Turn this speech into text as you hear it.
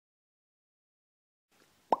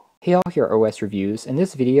Hey all, here are OS Reviews. In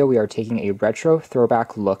this video we are taking a retro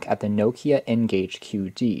throwback look at the Nokia N Gage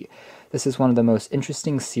QD. This is one of the most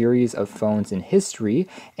interesting series of phones in history,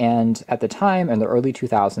 and at the time, in the early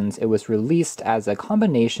 2000s, it was released as a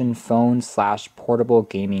combination phone/portable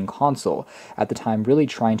gaming console, at the time really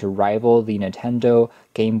trying to rival the Nintendo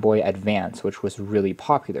Game Boy Advance, which was really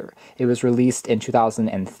popular. It was released in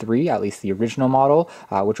 2003, at least the original model,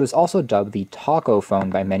 which was also dubbed the taco phone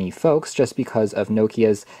by many folks, just because of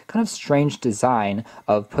Nokia's kind of strange design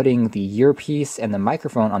of putting the earpiece and the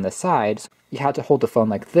microphone on the sides. You had to hold the phone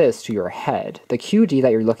like this to your head. The QD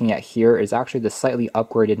that you're looking at here is actually the slightly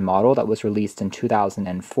upgraded model that was released in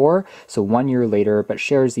 2004, so 1 year later, but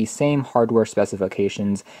shares the same hardware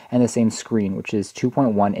specifications and the same screen, which is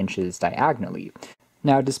 2.1 inches diagonally.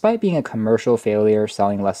 Now, despite being a commercial failure,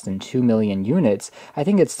 selling less than 2 million units, I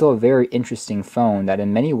think it's still a very interesting phone that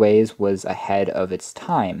in many ways was ahead of its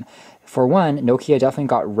time. For one, Nokia definitely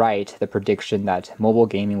got right the prediction that mobile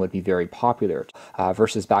gaming would be very popular,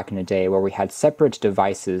 versus back in the day where we had separate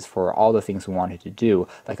devices for all the things we wanted to do,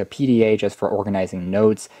 like a PDA just for organizing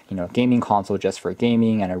notes, a gaming console just for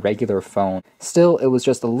gaming, and a regular phone. Still, it was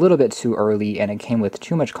just a little bit too early, and it came with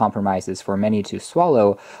too much compromises for many to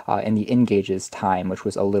swallow in the N-Gage's time, which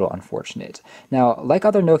was a little unfortunate. Now, like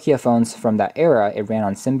other Nokia phones from that era, it ran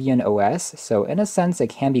on Symbian OS, so in a sense it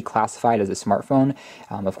can be classified as a smartphone.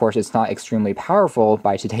 Of course, it's not extremely powerful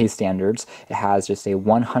by today's standards. It has just a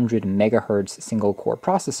 100 MHz single-core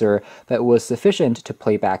processor, but it was sufficient to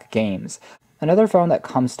play back games. Another phone that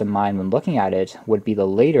comes to mind when looking at it would be the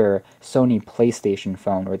later Sony PlayStation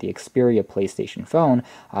phone, or the Xperia PlayStation phone,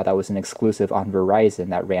 that was an exclusive on Verizon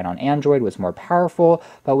that ran on Android, was more powerful,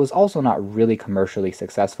 but was also not really commercially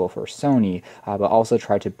successful for Sony, but also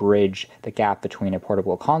tried to bridge the gap between a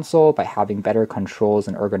portable console by having better controls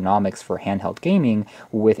and ergonomics for handheld gaming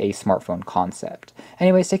with a smartphone concept.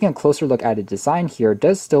 Anyways, taking a closer look at the design here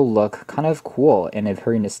does still look kind of cool in a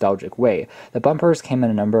very nostalgic way. The bumpers came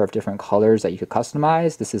in a number of different colors that you could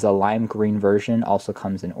customize. This is a lime green version, also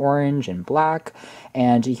comes in orange and black,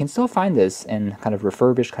 and you can still find this in kind of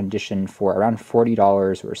refurbished condition for around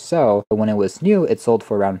 $40 or so. But when it was new, it sold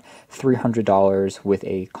for around $300 with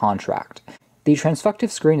a contract. The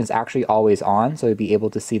transfective screen is actually always on, so you'll be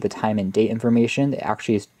able to see the time and date information. It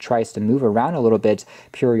actually tries to move around a little bit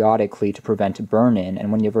periodically to prevent burn-in,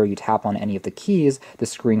 and whenever you tap on any of the keys, the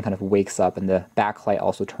screen kind of wakes up and the backlight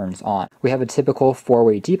also turns on. We have a typical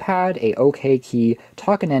 4-way D-pad, a OK key,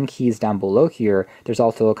 talk and end keys down below here. There's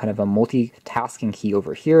also kind of a multitasking key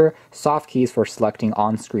over here, soft keys for selecting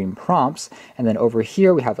on-screen prompts, and then over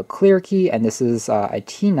here we have a clear key, and this is a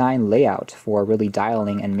T9 layout for really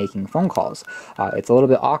dialing and making phone calls. It's a little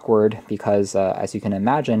bit awkward because, as you can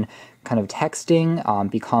imagine, kind of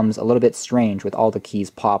texting becomes a little bit strange with all the keys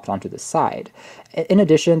popped onto the side. In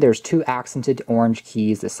addition, there's two accented orange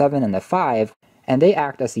keys, the 7 and the 5, and they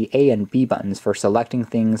act as the A and B buttons for selecting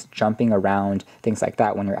things, jumping around, things like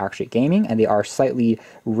that when you're actually gaming, and they are slightly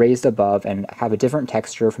raised above and have a different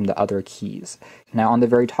texture from the other keys. Now on the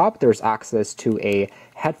very top, there's access to a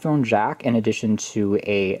headphone jack in addition to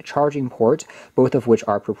a charging port, both of which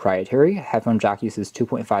are proprietary. Headphone jack uses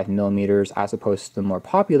 2.5 millimeters as opposed to the more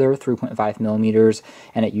popular 3.5 millimeters,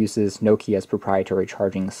 and it uses Nokia's proprietary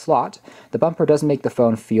charging slot. The bumper does make the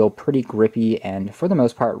phone feel pretty grippy and, for the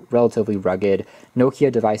most part, relatively rugged.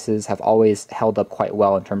 Nokia devices have always held up quite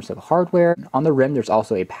well in terms of hardware. On the rim, there's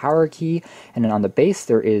also a power key, and then on the base,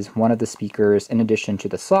 there is one of the speakers in addition to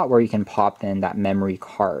the slot where you can pop in that memory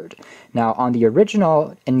card. Now, on the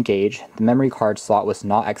original N-Gage, the memory card slot was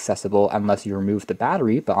not accessible unless you remove the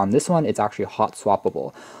battery, but on this one, it's actually hot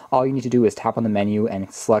swappable. All you need to do is tap on the menu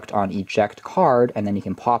and select on eject card, and then you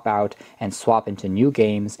can pop out and swap into new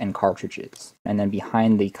games and cartridges. And then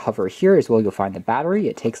behind the cover here is where you'll find the battery.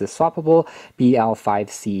 It takes a swappable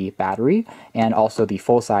BL5C battery and also the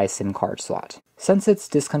full-size SIM card slot. Since its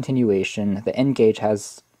discontinuation, the N-Gage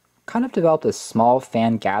has kind of developed a small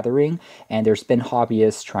fan gathering, and there's been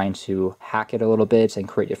hobbyists trying to hack it a little bit and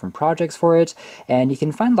create different projects for it, and you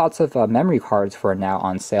can find lots of memory cards for it now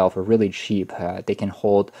on sale for really cheap. They can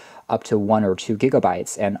hold up to 1 or 2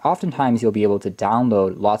 gigabytes, and oftentimes you'll be able to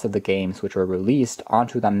download lots of the games which were released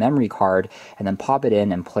onto that memory card and then pop it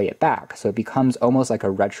in and play it back, so it becomes almost like a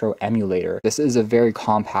retro emulator. This is a very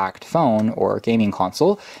compact phone or gaming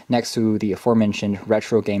console next to the aforementioned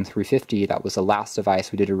Retro Game 350 that was the last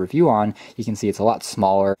device we did a review on. You can see it's a lot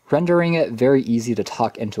smaller, rendering it very easy to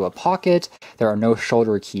tuck into a pocket. There are no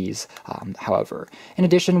shoulder keys, however. In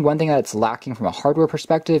addition, one thing that's lacking from a hardware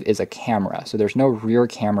perspective is a camera, so there's no rear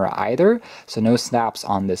camera either, so no snaps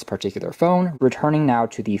on this particular phone. Returning now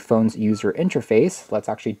to the phone's user interface, let's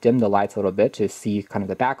actually dim the lights a little bit to see kind of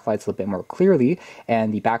the backlights a little bit more clearly,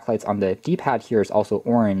 and the backlights on the D-pad here is also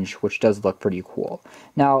orange, which does look pretty cool.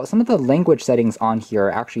 Now, some of the language settings on here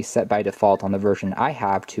are actually set by default on the version I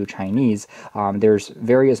have to Chinese. There's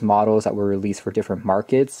various models that were released for different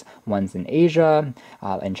markets, one's in Asia,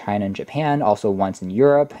 in China and Japan, also one's in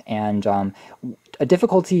Europe, and a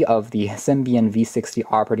difficulty of the Symbian v60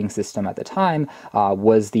 operating system at the time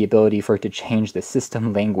was the ability for it to change the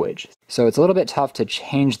system language. So it's a little bit tough to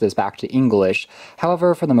change this back to English.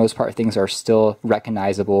 However, for the most part, things are still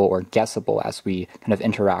recognizable or guessable as we kind of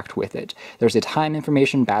interact with it. There's a time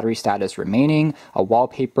information, battery status remaining, a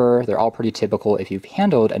wallpaper. They're all pretty typical if you've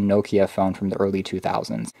handled a Nokia phone from the early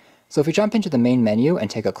 2000s. So if we jump into the main menu and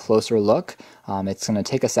take a closer look, it's going to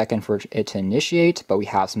take a second for it to initiate, but we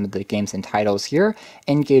have some of the games and titles here.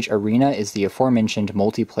 N-Gage Arena is the aforementioned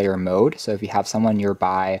multiplayer mode, so if you have someone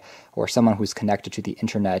nearby or someone who's connected to the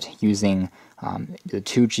internet using the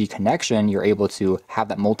 2G connection, you're able to have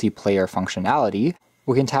that multiplayer functionality.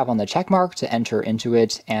 We can tap on the check mark to enter into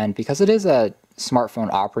it, and because it is a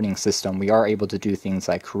smartphone operating system, we are able to do things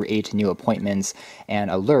like create new appointments and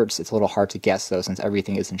alerts. It's a little hard to guess though since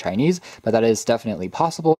everything is in Chinese, but that is definitely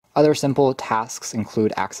possible. Other simple tasks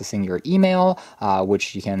include accessing your email,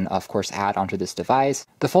 which you can of course add onto this device.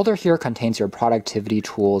 The folder here contains your productivity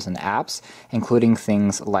tools and apps, including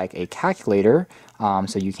things like a calculator,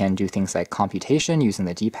 so you can do things like computation using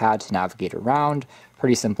the D-pad to navigate around.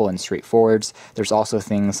 Pretty simple and straightforward. There's also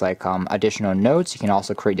things like additional notes. You can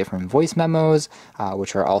also create different voice memos,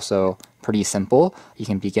 which are also pretty simple. You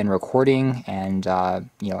can begin recording and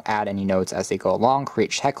add any notes as they go along,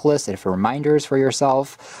 create checklists and for reminders for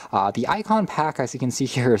yourself. The icon pack, as you can see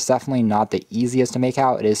here, is definitely not the easiest to make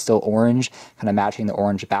out. It is still orange, kind of matching the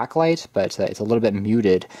orange backlight, but it's a little bit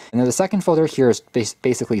muted. And then the second folder here is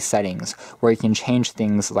basically settings, where you can change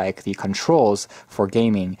things like the controls for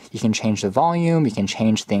gaming. You can change the volume, you can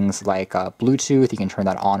change things like Bluetooth, you can turn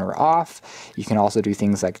that on or off. You can also do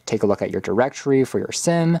things like take a look at your directory for your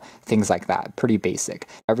SIM, things like that. Pretty basic.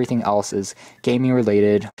 Everything else is gaming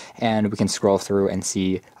related, and we can scroll through and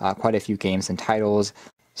see quite a few games and titles.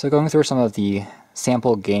 So going through some of the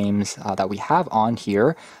sample games that we have on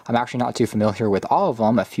here, I'm actually not too familiar with all of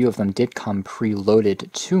them. A few of them did come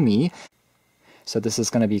preloaded to me. So this is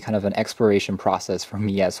going to be kind of an exploration process for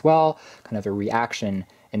me as well, kind of a reaction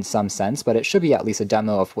in some sense, but it should be at least a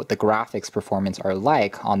demo of what the graphics performance are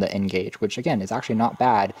like on the N-Gage, which again is actually not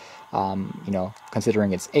bad,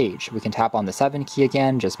 considering its age. We can tap on the 7 key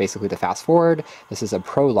again, just basically to fast forward. This is a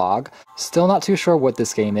prologue. Still not too sure what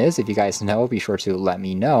this game is. If you guys know, be sure to let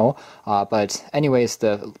me know. But anyways,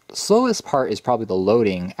 the slowest part is probably the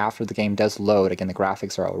loading. After the game does load, again, the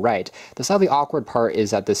graphics are all right. The slightly awkward part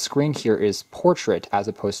is that the screen here is portrait as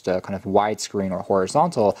opposed to kind of widescreen or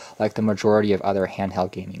horizontal like the majority of other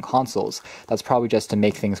handheld gaming consoles. That's probably just to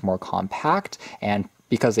make things more compact, and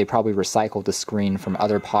because they probably recycled the screen from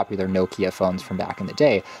other popular Nokia phones from back in the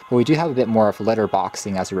day. But we do have a bit more of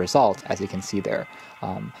letterboxing as a result, as you can see there.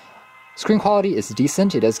 Screen quality is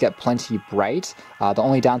decent. It does get plenty bright. The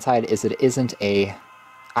only downside is it isn't a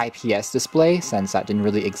IPS display, since that didn't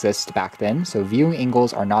really exist back then, so viewing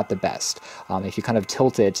angles are not the best. If you kind of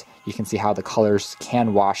tilt it, you can see how the colors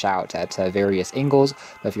can wash out at various angles,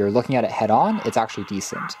 but if you're looking at it head-on, it's actually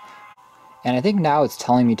decent. And I think now it's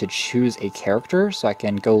telling me to choose a character, so I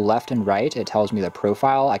can go left and right. It tells me the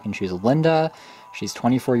profile. I can choose Linda. She's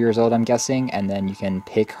 24 years old, I'm guessing, and then you can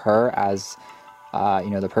pick her as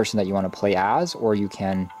the person that you want to play as, or you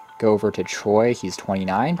can go over to Troy. He's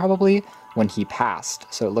 29 probably, when he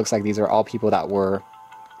passed. So it looks like these are all people that were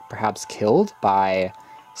perhaps killed by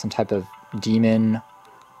some type of demon,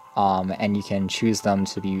 and you can choose them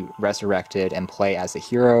to be resurrected and play as a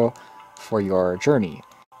hero for your journey.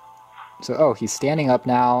 So, he's standing up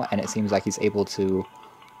now, and it seems like he's able to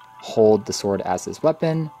hold the sword as his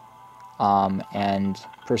weapon, and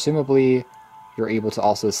presumably you're able to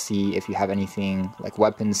also see if you have anything like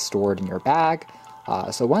weapons stored in your bag.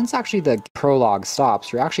 So once actually the prologue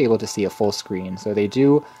stops, you're actually able to see a full screen. So they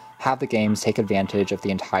do have the games take advantage of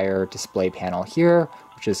the entire display panel here,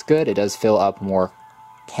 which is good. It does fill up more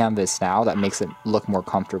canvas now. That makes it look more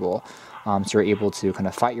comfortable. So you're able to kind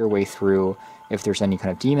of fight your way through. If there's any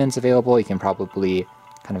kind of demons available, you can probably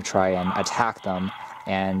kind of try and attack them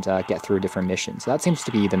and get through different missions. So that seems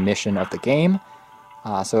to be the mission of the game.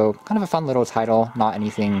 So kind of a fun little title, not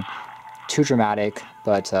anything too dramatic,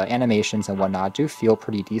 but animations and whatnot do feel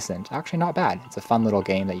pretty decent. Actually not bad. It's a fun little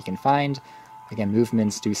game that you can find. Again,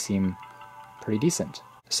 movements do seem pretty decent.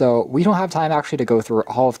 So we don't have time actually to go through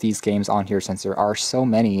all of these games on here since there are so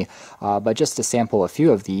many, but just to sample a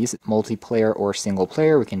few of these, multiplayer or single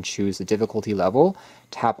player, we can choose the difficulty level,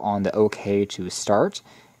 tap on the OK to start,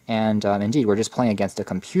 and indeed we're just playing against a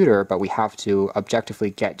computer, but we have to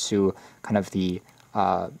objectively get to kind of the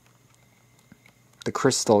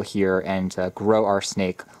crystal here and grow our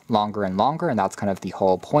snake longer and longer, and that's kind of the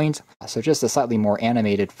whole point. So just a slightly more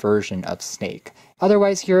animated version of Snake.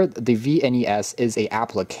 Otherwise here, the VNES is a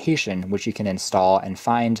application which you can install and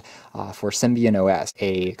find for Symbian OS,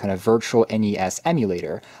 a kind of virtual NES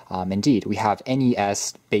emulator. Indeed, we have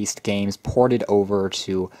NES-based games ported over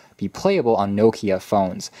to be playable on Nokia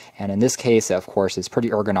phones. And in this case, of course, it's pretty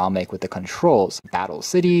ergonomic with the controls. Battle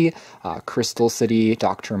City, Crystal City,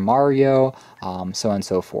 Dr. Mario, so on and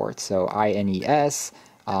so forth. So INES,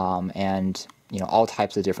 and all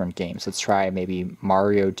types of different games. Let's try maybe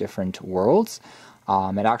Mario Different Worlds.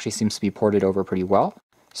 It actually seems to be ported over pretty well.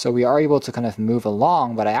 So we are able to kind of move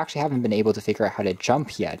along, but I actually haven't been able to figure out how to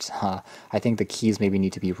jump yet. I think the keys maybe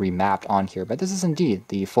need to be remapped on here, but this is indeed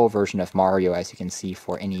the full version of Mario, as you can see,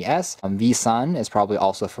 for NES. V-Sun is probably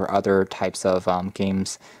also for other types of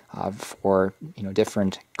games for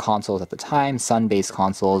different consoles at the time, Sun-based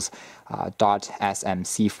consoles,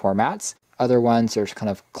 .smc formats. Other ones, there's kind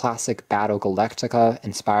of classic Battle Galactica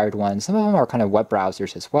inspired ones. Some of them are kind of web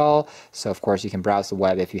browsers as well. So of course you can browse the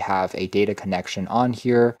web if you have a data connection on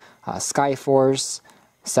here. Skyforce,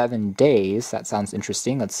 7 Days, that sounds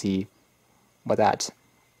interesting. Let's see what that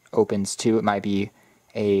opens to. It might be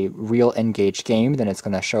a real N-Gage game, then it's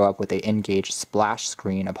going to show up with a N-Gage splash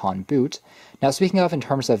screen upon boot. Now speaking of in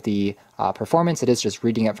terms of the performance, it is just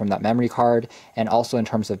reading it from that memory card, and also in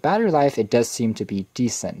terms of battery life, it does seem to be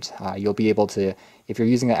decent. You'll be able to, if you're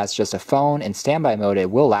using it as just a phone in standby mode,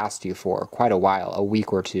 it will last you for quite a while, a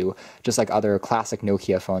week or two, just like other classic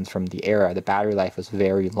Nokia phones from the era. The battery life was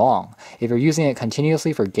very long. If you're using it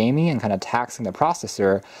continuously for gaming and kind of taxing the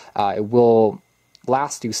processor, it will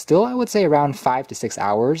last you still, I would say, around 5 to 6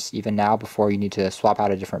 hours, even now, before you need to swap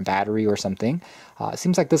out a different battery or something. It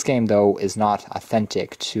seems like this game, though, is not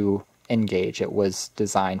authentic to N-Gage. It was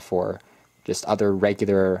designed for just other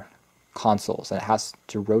regular consoles, and it has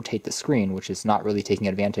to rotate the screen, which is not really taking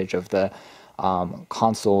advantage of the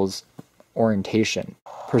console's orientation.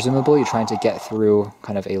 Presumably, you're trying to get through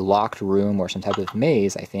kind of a locked room or some type of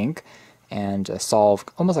maze, I think, and solve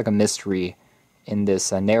almost like a mystery in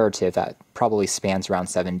this narrative that probably spans around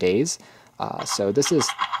 7 days. So this is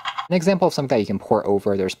an example of something that you can port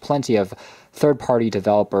over. There's plenty of third-party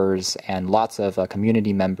developers and lots of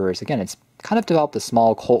community members. Again, it's kind of developed a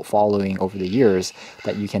small cult following over the years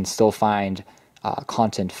that you can still find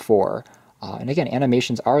content for. And again,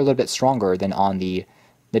 animations are a little bit stronger than on the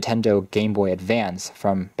Nintendo Game Boy Advance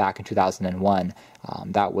from back in 2001.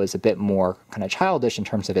 That was a bit more kind of childish in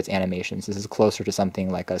terms of its animations. This is closer to something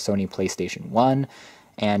like a Sony PlayStation 1,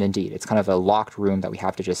 and indeed, it's kind of a locked room that we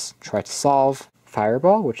have to just try to solve.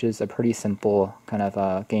 Fireball, which is a pretty simple kind of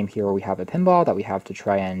a game here where we have a pinball that we have to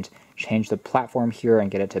try and change the platform here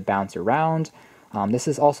and get it to bounce around. This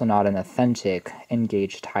is also not an authentic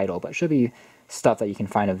N-Gage title, but should be stuff that you can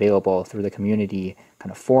find available through the community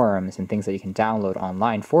kind of forums and things that you can download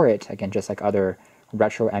online for it. Again, just like other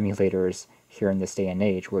retro emulators here in this day and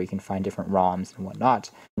age where you can find different ROMs and whatnot.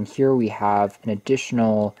 And here we have an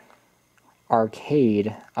additional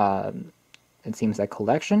arcade, it seems like,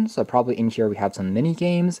 collection. So probably in here we have some mini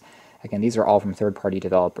games. Again, these are all from third-party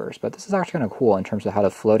developers, but this is actually kind of cool in terms of how the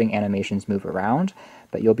floating animations move around.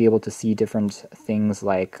 But you'll be able to see different things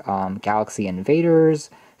like Galaxy Invaders.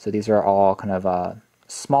 So these are all kind of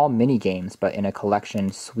small mini games, but in a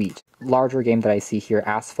collection suite. Larger game that I see here,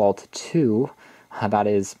 Asphalt 2. That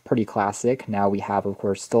is pretty classic. Now we have, of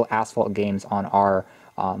course, still Asphalt games on our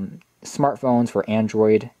smartphones for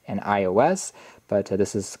Android and iOS, but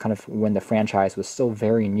this is kind of when the franchise was still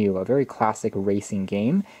very new, a very classic racing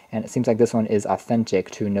game, and it seems like this one is authentic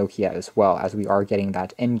to Nokia as well, as we are getting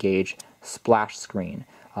that N-Gage splash screen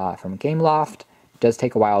from Gameloft. It does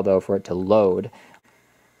take a while, though, for it to load.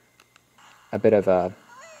 A bit of a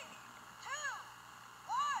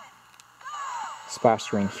splash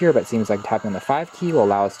screen here, but it seems like tapping the 5 key will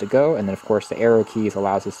allow us to go, and then of course the arrow keys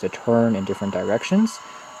allows us to turn in different directions.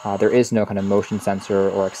 There is no kind of motion sensor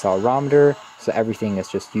or accelerometer, so everything is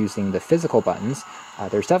just using the physical buttons.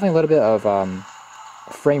 There's definitely a little bit of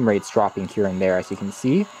frame rates dropping here and there, as you can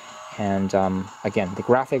see, and again, the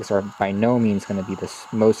graphics are by no means going to be the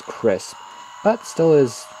most crisp, but still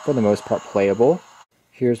is for the most part playable.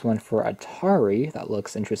 Here's one for Atari that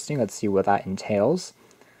looks interesting. Let's see what that entails.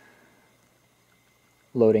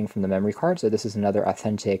 Loading from the memory card, so this is another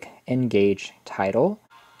authentic N-Gage title.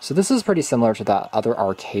 So this is pretty similar to that other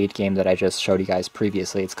arcade game that I just showed you guys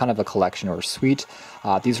previously. It's kind of a collection or suite.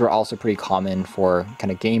 These were also pretty common for kind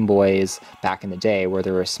of Game Boys back in the day, where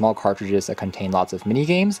there were small cartridges that contained lots of mini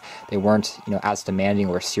games. They weren't, as demanding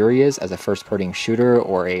or serious as a first-person shooter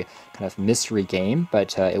or a kind of mystery game,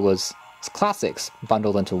 but it was classics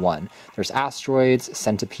bundled into one. There's Asteroids,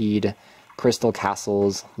 Centipede, Crystal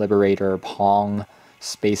Castles, Liberator, Pong,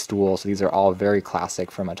 Space Duel, so these are all very classic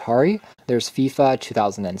from Atari. There's FIFA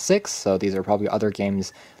 2006, so these are probably other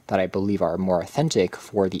games that I believe are more authentic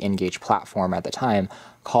for the N-Gage platform at the time.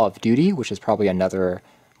 Call of Duty, which is probably another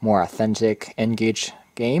more authentic N-Gage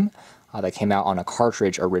game that came out on a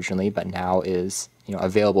cartridge originally, but now is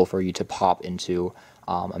available for you to pop into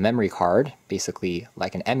a memory card, basically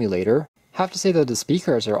like an emulator. I have to say that the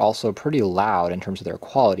speakers are also pretty loud in terms of their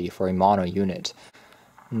quality for a mono unit.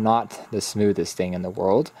 Not the smoothest thing in the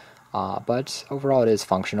world, but overall it is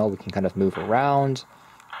functional. We can kind of move around,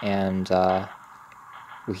 and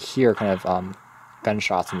we hear kind of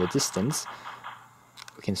gunshots in the distance.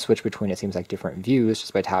 We can switch between, it seems like, different views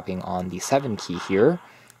just by tapping on the 7 key here,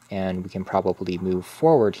 and we can probably move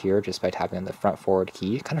forward here just by tapping on the front forward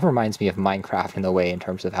key. Kind of reminds me of Minecraft in a way in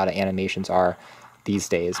terms of how the animations are these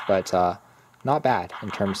days, but not bad in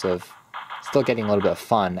terms of still getting a little bit of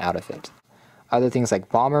fun out of it. Other things like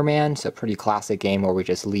Bomberman, so a pretty classic game where we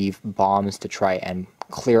just leave bombs to try and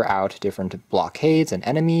clear out different blockades and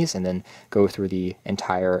enemies and then go through the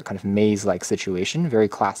entire kind of maze-like situation. Very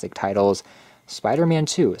classic titles. Spider-Man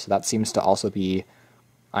 2, so that seems to also be,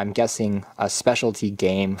 I'm guessing, a specialty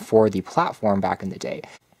game for the platform back in the day.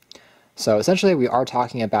 So essentially we are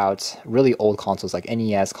talking about really old consoles, like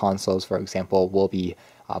NES consoles, for example, will be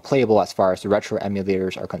playable as far as the retro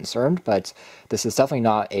emulators are concerned, but this is definitely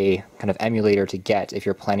not a kind of emulator to get if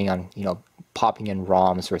you're planning on, popping in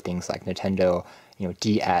ROMs for things like Nintendo,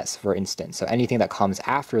 DS, for instance. So anything that comes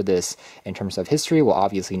after this in terms of history will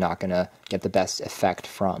obviously not going to get the best effect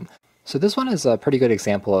from. So this one is a pretty good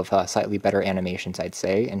example of slightly better animations, I'd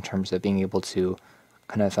say, in terms of being able to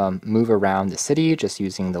kind of move around the city just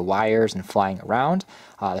using the wires and flying around.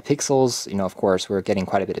 The pixels, of course, we're getting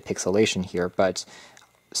quite a bit of pixelation here, but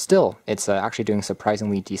still, it's actually doing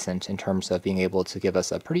surprisingly decent in terms of being able to give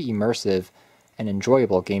us a pretty immersive and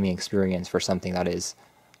enjoyable gaming experience for something that is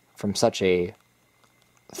from such a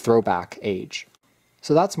throwback age.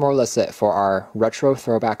 So that's more or less it for our retro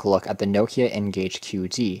throwback look at the Nokia N Gage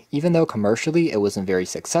QD. Even though commercially it wasn't very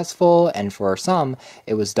successful, and for some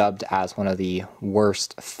it was dubbed as one of the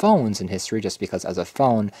worst phones in history just because as a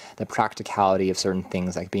phone, the practicality of certain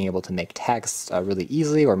things like being able to make texts really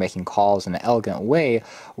easily or making calls in an elegant way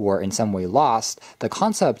were in some way lost, the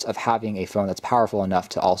concept of having a phone that's powerful enough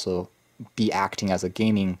to also be acting as a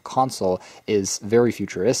gaming console is very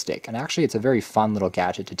futuristic, and actually it's a very fun little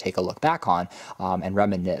gadget to take a look back on and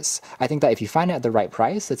reminisce. I think that if you find it at the right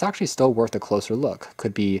price, it's actually still worth a closer look.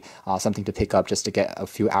 Could be something to pick up just to get a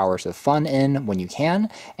few hours of fun in when you can,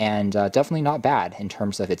 and definitely not bad in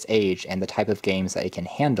terms of its age and the type of games that it can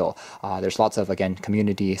handle. There's lots of, again,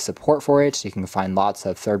 community support for it. You can find lots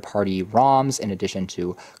of third-party ROMs in addition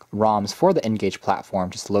to ROMs for the N-Gage platform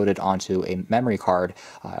just loaded onto a memory card.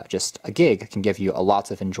 Just a gig can give you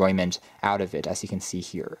lots of enjoyment out of it, as you can see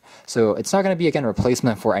here. So it's not going to be, again, a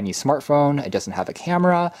replacement for any smartphone. It doesn't have a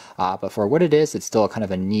camera, but for what it is, it's still kind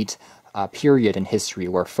of a neat period in history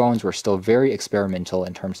where phones were still very experimental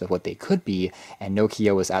in terms of what they could be, and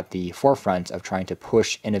Nokia was at the forefront of trying to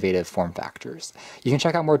push innovative form factors. You can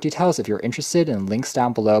check out more details if you're interested in links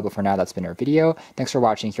down below, but for now that's been our video. Thanks for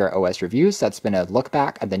watching here at OS Reviews. That's been a look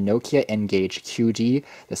back at the Nokia N Gage QD,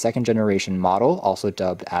 the second generation model, also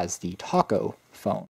dubbed as the Taco phone.